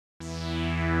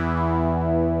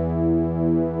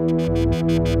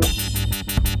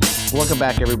Welcome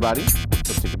back, everybody.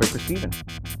 Let's take a break for Steven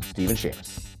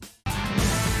Shamus.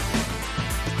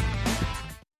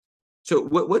 So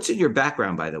what's in your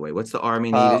background, by the way? What's the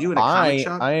Army Navy? Are you in a comic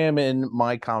shop? I am in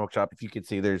my comic shop. If you could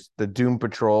see, there's the Doom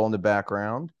Patrol in the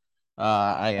background.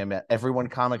 I am at Everyone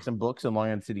Comics and Books in Long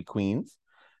Island City, Queens,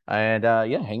 and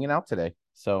yeah, hanging out today.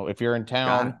 So if you're in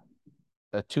Got it.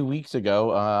 town 2 weeks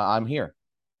ago, I'm here.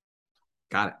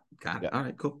 Got it. Got it. Yeah, All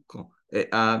right. Cool. Cool.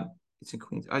 It's in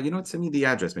Queens. You know what? Send me the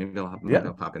address. Maybe yeah.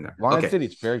 I'll pop in there. Long Island Okay. City,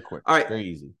 it's very quick, All right. very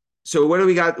easy. So what do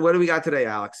we got? What do we got today,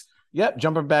 Alex? Yep,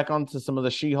 jumping back onto some of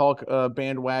the She-Hulk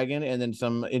bandwagon, and then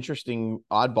some interesting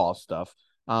oddball stuff.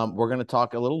 We're going to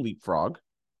talk a little Leapfrog.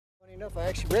 Funny enough, I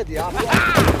actually read the op.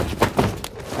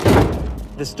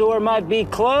 The store might be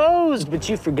closed, but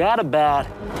you forgot about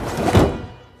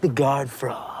the guard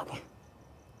frog.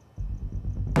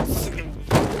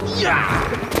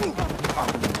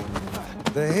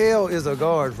 The hell is a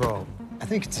guard frog? I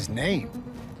think it's his name.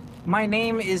 My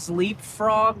name is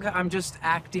Leapfrog. I'm just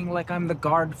acting like I'm the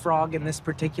guard frog in this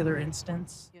particular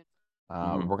instance.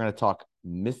 We're going to talk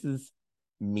Mrs.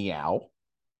 Meow.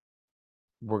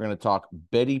 We're going to talk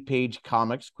Betty Page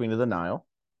Comics, Queen of the Nile.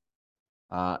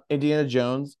 Indiana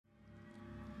Jones.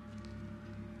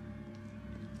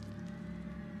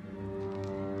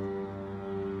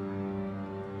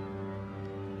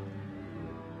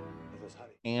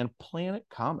 And Planet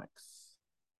Comics.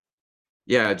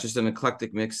 Yeah, just an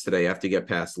eclectic mix today. I have to get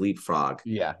past Leapfrog.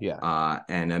 Yeah.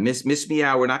 And Miss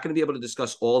Meow. We're not going to be able to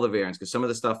discuss all the variants because some of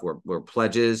the stuff were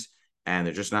pledges and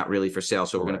they're just not really for sale.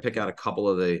 So we're going to pick out a couple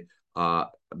of the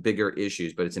bigger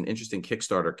issues. But it's an interesting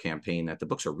Kickstarter campaign that the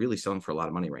books are really selling for a lot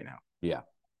of money right now. Yeah.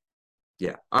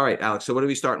 All right, Alex. So what are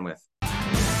we starting with?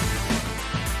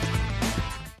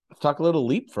 Let's talk a little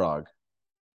Leapfrog.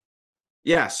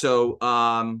 Yeah. So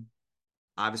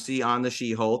obviously on the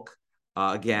She-Hulk.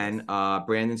 Again,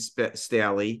 Brandon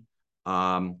Staley.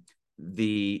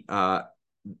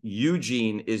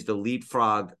 Eugene is the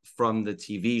Leapfrog from the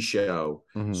TV show.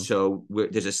 Mm-hmm. So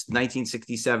there's a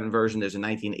 1967 version. There's a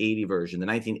 1980 version. The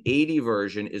 1980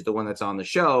 version is the one that's on the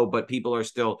show, but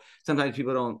sometimes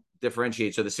people don't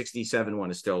differentiate. So the 67 one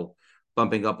is still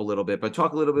bumping up a little bit. But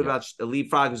talk a little bit about the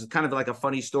Leapfrog. It was kind of like a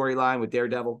funny storyline with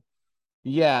Daredevil.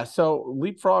 Yeah. So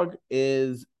Leapfrog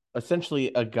is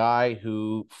essentially a guy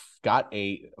who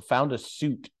found a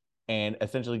suit and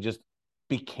essentially just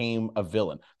became a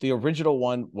villain. The original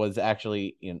one was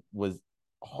actually was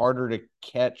harder to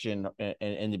catch in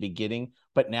the beginning,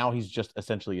 but now he's just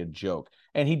essentially a joke.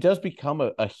 And he does become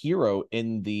a hero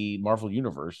in the Marvel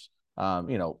universe.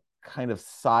 Kind of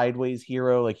sideways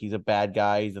hero, like he's a bad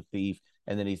guy, he's a thief,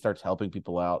 and then he starts helping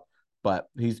people out. But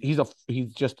he's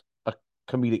just a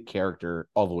comedic character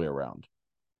all the way around.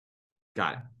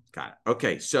 Got it.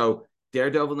 Okay, so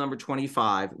Daredevil number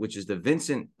 25, which is the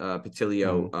Vincent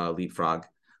Petilio Leapfrog,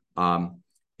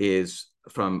 is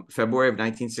from February of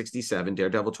 1967.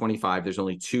 Daredevil 25, there's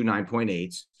only two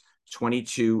 9.8s,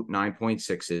 22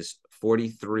 9.6s,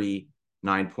 43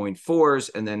 9.4s,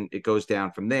 and then it goes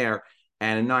down from there.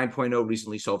 And a 9.0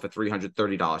 recently sold for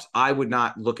 $330. I would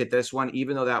not look at this one,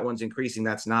 even though that one's increasing.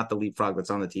 That's not the Leapfrog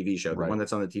that's on the TV show. The one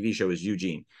that's on the TV show is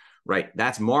Eugene. Right.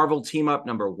 That's Marvel Team Up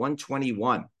number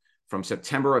 121 from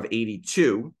September of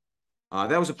 82.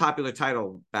 That was a popular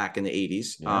title back in the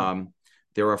 80s. Yeah.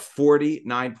 There are 40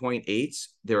 9.8s.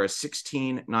 There are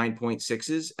 16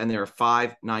 9.6s, and there are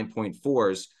 5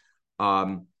 9.4s.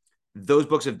 Those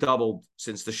books have doubled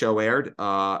since the show aired.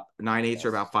 9.8s are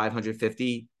about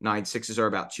 $550. 9.6s are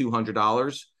about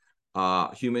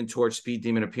 $200. Human Torch, Speed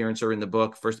Demon appearance are in the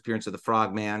book. First appearance of the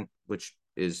Frogman, which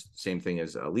is same thing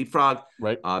as Leapfrog.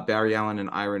 Right. Barry Allen and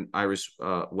Iris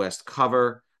West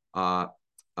cover. J.M.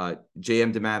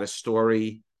 DeMatteis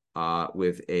story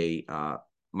with a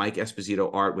Mike Esposito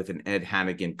art with an Ed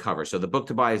Hannigan cover. So the book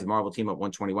to buy is the Marvel Team Up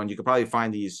 121. You could probably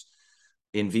find these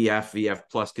in VF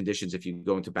plus conditions if you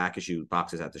go into back issue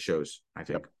boxes at the shows, I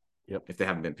think. Yep. If they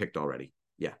haven't been picked already.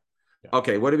 Yeah.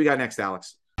 Okay, what do we got next,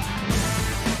 Alex?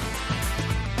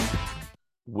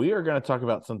 We are going to talk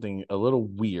about something a little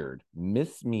weird.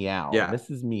 Miss Meow. Yeah.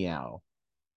 Mrs. Meow.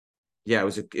 Yeah, it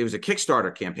was a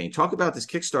Kickstarter campaign. Talk about this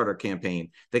Kickstarter campaign.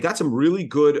 They got some really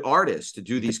good artists to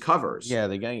do these covers. Yeah,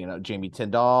 they got, Jamie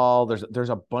Tyndall. There's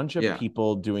a bunch of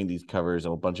people doing these covers,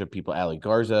 a bunch of people, Ali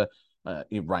Garza,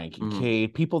 Ryan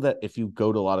Kincaid, people that if you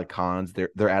go to a lot of cons,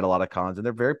 they're at a lot of cons and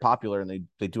they're very popular and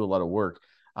they do a lot of work.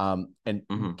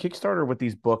 Kickstarter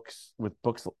with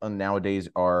books nowadays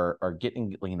are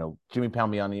getting, Jimmy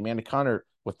Palmiotti, Amanda Connor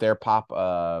with their pop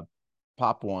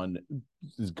one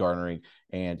is garnering,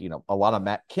 and a lot of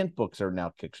Matt Kent books are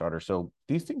now Kickstarter. So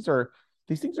these things are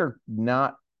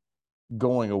not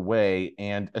going away,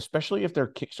 and especially if they're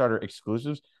Kickstarter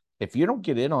exclusives, if you don't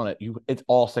get in on it, it's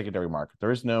all secondary market.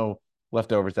 There is no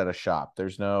leftovers at a shop.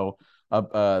 There's no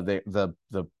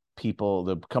the people,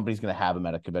 the company's going to have them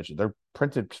at a convention. They're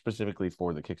printed specifically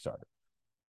for the Kickstarter.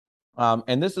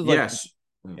 And this is like, Yes.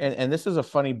 and this is a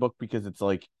funny book because it's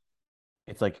like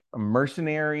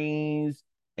mercenaries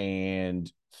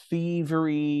and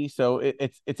thievery. So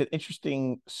it's an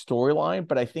interesting storyline,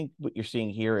 but I think what you're seeing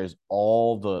here is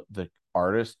all the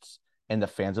artists and the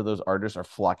fans of those artists are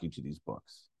flocking to these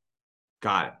books.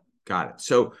 Got it.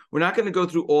 So we're not going to go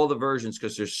through all the versions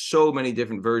because there's so many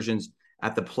different versions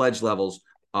at the pledge levels.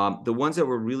 The ones that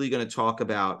we're really going to talk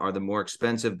about are the more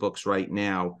expensive books right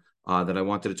now that I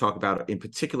wanted to talk about in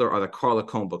particular are the Carla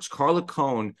Cone books. Carla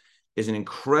Cone is an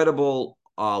incredible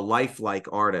lifelike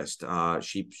artist.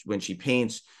 When she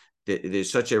paints,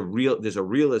 there's a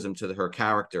realism to her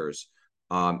characters,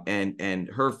 and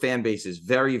her fan base is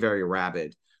very, very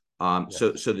rabid. Yes.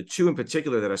 So the two in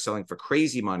particular that are selling for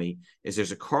crazy money is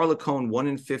there's a Carla Cone 1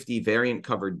 in 50 variant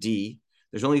cover D.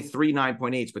 There's only 3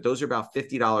 9.8s, but those are about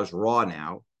 $50 raw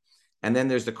now. And then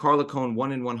there's the Carla Cone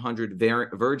 1 in 100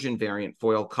 virgin variant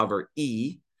foil cover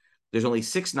E. There's only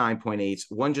 6 9.8s.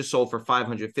 One just sold for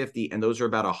 $550, and those are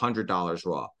about $100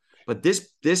 raw. But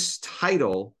this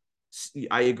title,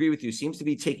 I agree with you, seems to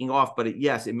be taking off. But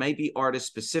yes, it might be artist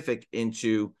specific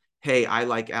into, hey, I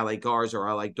like Allie Garza, or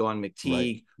I like Dawn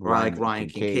McTeague, right. Or I like Ryan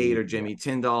Kincaid or Jimmy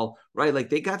Tyndall, right?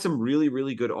 Like they got some really,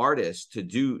 really good artists to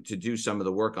do some of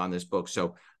the work on this book.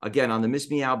 So again, on the Miss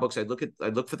Meow books, I'd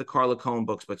look for the Carla Cone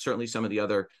books, but certainly some of the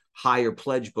other higher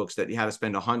pledge books that you had to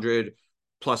spend $100+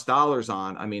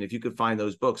 on. I mean, if you could find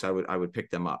those books, I would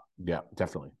pick them up. Yeah,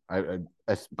 definitely.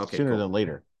 Sooner than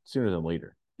later.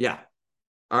 Yeah.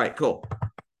 All right, cool.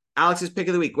 Alex's pick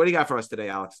of the week. What do you got for us today,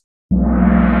 Alex?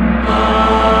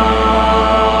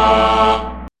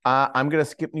 I'm going to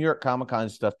skip New York Comic Con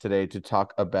stuff today to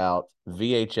talk about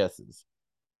VHSs.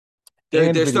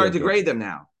 They're starting to grade them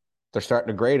now. They're starting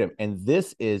to grade them. And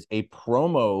this is a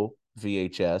promo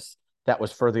VHS that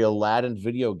was for the Aladdin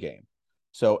video game.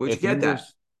 So where'd you get that?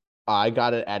 I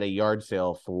got it at a yard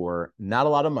sale for not a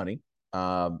lot of money.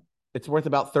 It's worth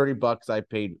about $30. I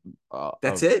paid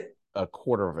that's it? A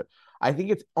quarter of it. I think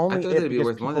it's only because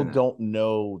people don't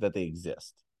know that they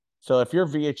exist. So if you're a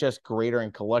VHS grader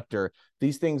and collector,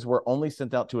 these things were only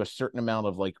sent out to a certain amount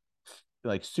of like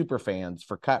super fans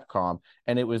for Capcom,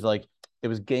 and it was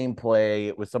gameplay.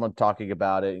 It was someone talking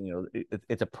about it. You know,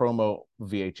 it's a promo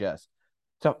VHS.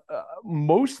 So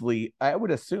mostly, I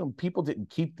would assume people didn't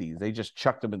keep these; they just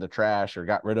chucked them in the trash or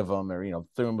got rid of them, or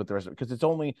threw them with the rest of it, because it's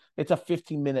a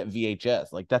 15-minute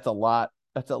VHS. Like that's a lot.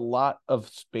 That's a lot of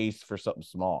space for something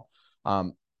small.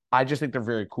 I just think they're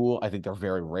very cool. I think they're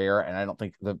very rare, and I don't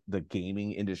think the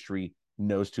gaming industry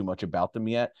knows too much about them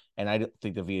yet. And I don't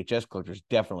think the VHS collectors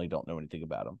definitely don't know anything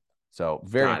about them. So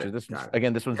very interesting.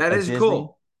 This one's Disney,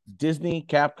 cool. Disney,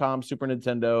 Capcom, Super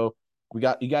Nintendo.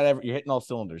 You're hitting all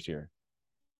cylinders here.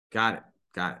 Got it.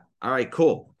 All right,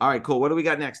 cool. What do we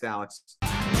got next, Alex?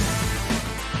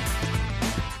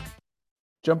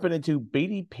 Jumping into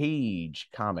Bettie Page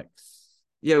comics.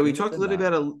 Yeah, we talked a little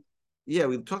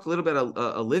bit about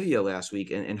Olivia last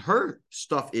week, and her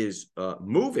stuff is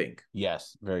moving.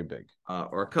 Yes, very big.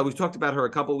 We talked about her a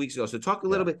couple of weeks ago. So talk a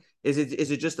little bit. Is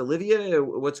it just Olivia?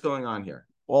 Or what's going on here?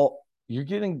 Well, you're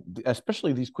getting,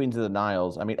 especially these Queens of the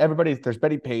Niles. I mean, there's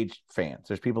Bettie Page fans.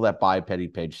 There's people that buy Bettie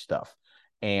Page stuff,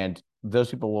 and those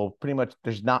people will pretty much.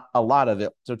 There's not a lot of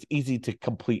it, so it's easy to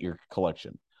complete your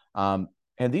collection. And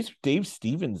these are Dave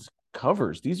Stevens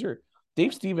covers.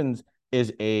 Dave Stevens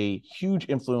is a huge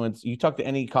influence. You talk to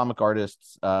any comic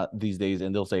artists these days,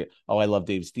 and they'll say, "Oh, I love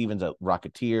Dave Stevens, a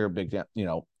Rocketeer, big."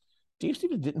 Dave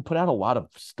Stevens didn't put out a lot of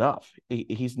stuff.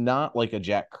 He's not like a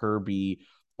Jack Kirby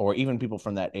or even people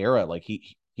from that era. Like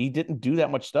he didn't do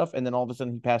that much stuff, and then all of a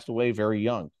sudden he passed away very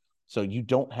young. So you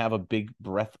don't have a big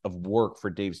breadth of work for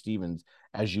Dave Stevens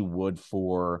as you would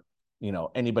for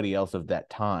anybody else of that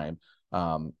time.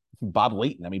 Bob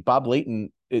Layton. I mean, Bob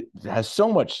Layton, it has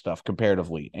so much stuff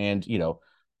comparatively. And,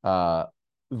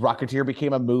 Rocketeer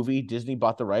became a movie. Disney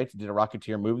bought the rights, did a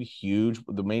Rocketeer movie, huge.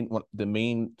 The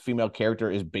main female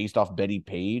character is based off Bettie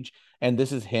Page. And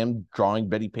this is him drawing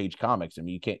Bettie Page comics. I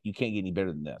mean, you can't get any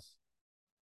better than this.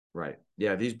 Right.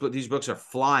 Yeah. These books are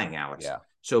flying, Alex. Yeah.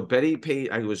 So Bettie Page,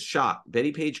 I was shocked.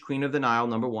 Bettie Page, Queen of the Nile,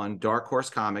 #1, Dark Horse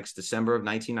Comics, December of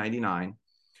 1999.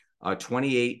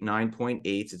 28 9.8.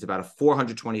 It's about a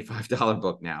 $425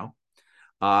 book now.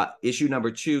 Issue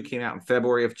 #2 came out in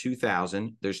February of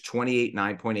 2000. There's 28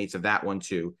 9.8s of that one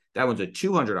too. That one's a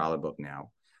 $200 book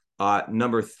now.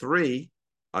 #3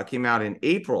 came out in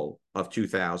April of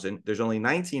 2000. There's only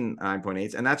 19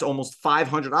 9.8s, and that's almost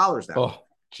 $500 now. Oh,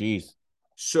 geez.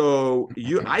 So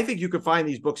I think you could find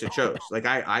these books at shows. Like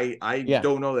I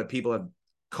don't know that people have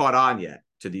caught on yet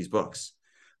to these books.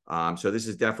 So this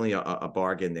is definitely a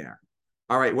bargain there.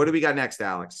 All right, what do we got next,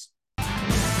 Alex?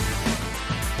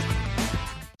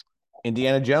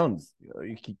 Indiana Jones.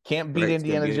 You can't beat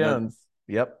Indiana Jones.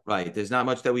 Yep. Right. There's not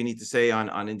much that we need to say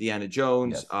on Indiana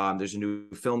Jones. Yes. There's a new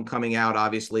film coming out,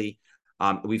 obviously.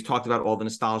 We've talked about all the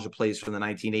nostalgia plays from the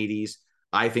 1980s.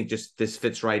 I think just this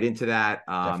fits right into that.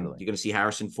 You're going to see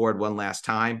Harrison Ford one last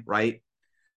time, right?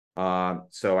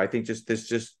 So I think this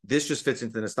just fits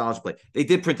into the nostalgia play. They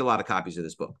did print a lot of copies of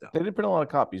this book, though. They did print a lot of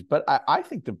copies, but I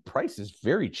think the price is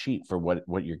very cheap for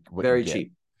what you're very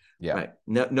cheap. Yeah. Right.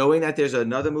 Knowing that there's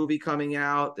another movie coming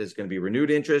out, there's going to be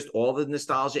renewed interest, all the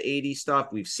nostalgia 80s stuff.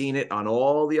 We've seen it on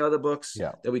all the other books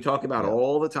that we talk about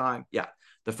all the time. Yeah.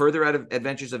 The Further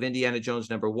Adventures of Indiana Jones,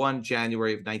 #1,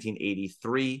 January of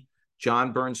 1983.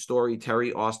 John Byrne story,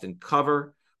 Terry Austin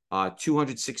cover,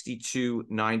 262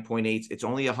 9.8s. It's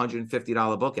only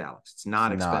 $150 book, Alex. It's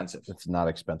not expensive. It's not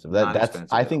expensive.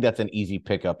 I think that's an easy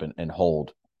pickup and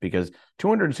hold, because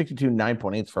 262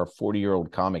 9.8s for a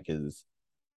 40-year-old comic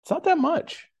it's not that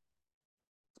much.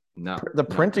 No. The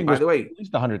printing was, by the way, at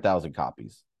least 100,000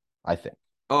 copies, I think.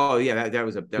 Oh, yeah. That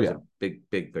was a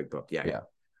big book. Yeah.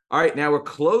 All right. Now we're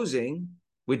closing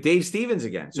with Dave Stevens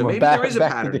again. So maybe there is a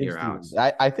pattern here, Alex.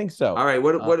 I think so. All right.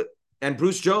 What and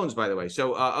Bruce Jones, by the way.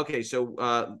 So, okay. So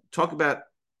go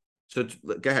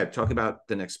ahead. Talk about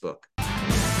the next book.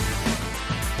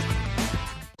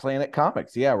 Planet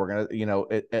Comics. Yeah. We're going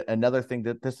to, another thing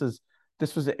that this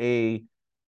was a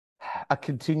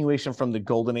continuation from the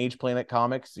Golden Age Planet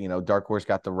Comics. Dark Horse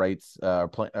got the rights, or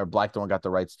Blackthorn got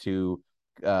the rights to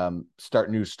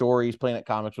start new stories. Planet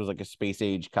Comics was like a space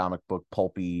age comic book,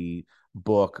 pulpy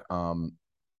book.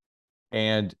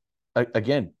 And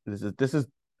again, this is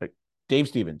like Dave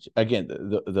Stevens. Again,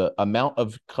 the amount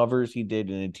of covers he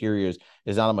did in interiors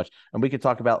is not much. And we could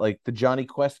talk about like the Johnny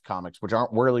Quest comics, which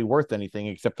aren't really worth anything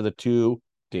except for the 2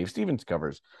 Dave Stevens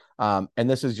covers. And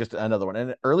this is just another one.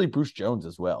 And early Bruce Jones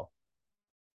as well.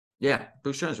 Yeah,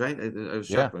 Bruce Jones, right? I was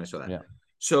shocked when I saw that. Yeah.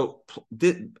 So,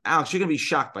 Alex, you're going to be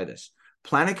shocked by this.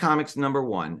 Planet Comics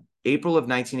 #1, April of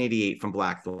 1988 from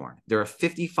Blackthorn. There are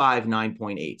 55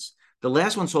 9.8s. The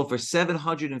last one sold for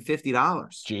 $750.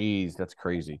 Jeez, that's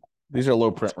crazy. These are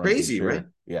low print runs. Crazy, right?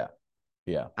 Yeah.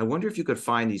 Yeah. I wonder if you could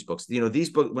find these books. These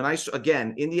books,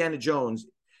 again, Indiana Jones,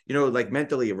 like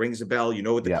mentally it rings a bell.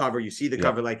 With the cover, you see the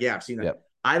cover, like, I've seen that. Yep.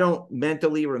 I don't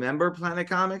mentally remember Planet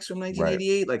Comics from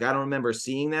 1988. Right. Like, I don't remember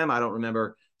seeing them. I don't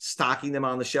remember stocking them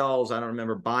on the shelves. I don't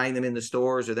remember buying them in the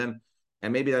stores or them.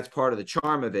 And maybe that's part of the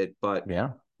charm of it. But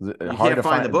yeah, you can't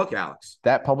find the book, Alex.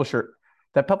 That publisher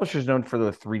is known for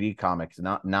the 3D comics,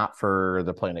 not for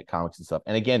the Planet Comics and stuff.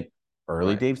 And again,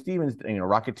 early Dave Stevens,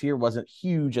 Rocketeer wasn't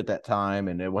huge at that time,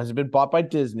 and it wasn't been bought by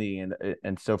Disney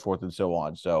and so forth and so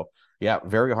on. So yeah,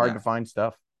 very hard to find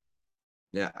stuff.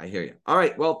 Yeah, I hear you. All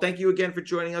right. Well, thank you again for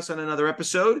joining us on another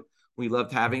episode. We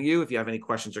loved having you. If you have any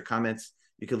questions or comments,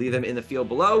 you can leave them in the field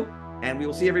below. And we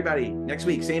will see everybody next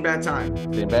week. Same bad time.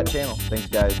 Same bad channel. Thanks,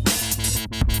 guys.